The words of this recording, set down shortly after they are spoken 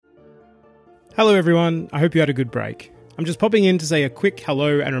Hello everyone, I hope you had a good break. I'm just popping in to say a quick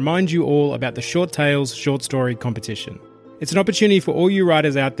hello and remind you all about the Short Tales short story competition. It's an opportunity for all you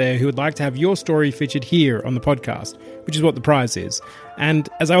writers out there who would like to have your story featured here on the podcast, which is what the prize is. And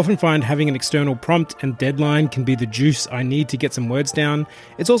as I often find, having an external prompt and deadline can be the juice I need to get some words down.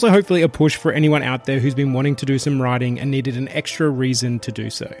 It's also hopefully a push for anyone out there who's been wanting to do some writing and needed an extra reason to do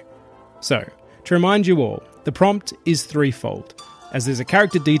so. So, to remind you all, the prompt is threefold, as there's a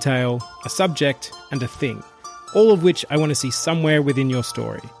character detail, a subject, and a thing, all of which I want to see somewhere within your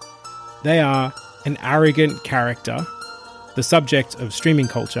story. They are an arrogant character, the subject of streaming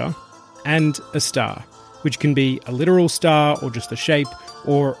culture, and a star, which can be a literal star or just a shape,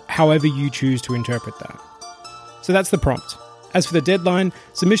 or however you choose to interpret that. So that's the prompt. As for the deadline,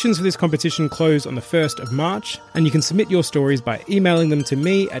 submissions for this competition close on the 1st of March, and you can submit your stories by emailing them to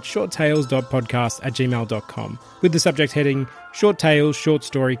me at shorttales.podcast@gmail.com with the subject heading Short Tales Short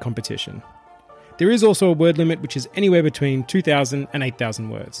Story Competition. There is also a word limit which is anywhere between 2,000 and 8,000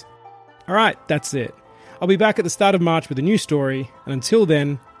 words. Alright, that's it. I'll be back at the start of March with a new story, and until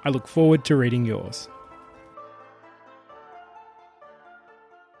then, I look forward to reading yours.